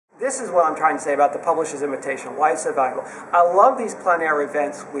This is what I'm trying to say about the Publisher's Invitational, why it's so valuable. I love these plein air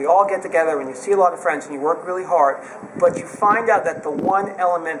events. We all get together and you see a lot of friends and you work really hard, but you find out that the one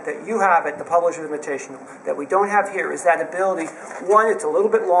element that you have at the Publisher's Invitational that we don't have here is that ability. One, it's a little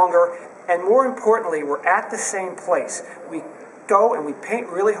bit longer, and more importantly, we're at the same place. We go and we paint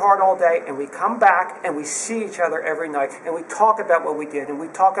really hard all day, and we come back and we see each other every night, and we talk about what we did, and we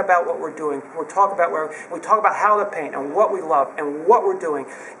talk about what we're doing. We talk about how to paint and what we love and what we're doing,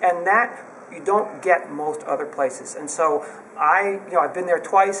 and that you don't get most other places. And so I've been there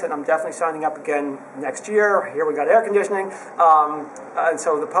twice, and I'm definitely signing up again next year. Here we got air conditioning, and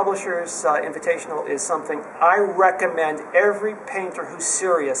so the Publisher's Invitational is something I recommend every painter who's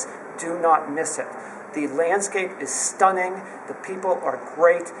serious do not miss it. The landscape is stunning, the people are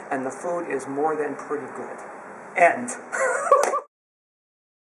great, and the food is more than pretty good. End.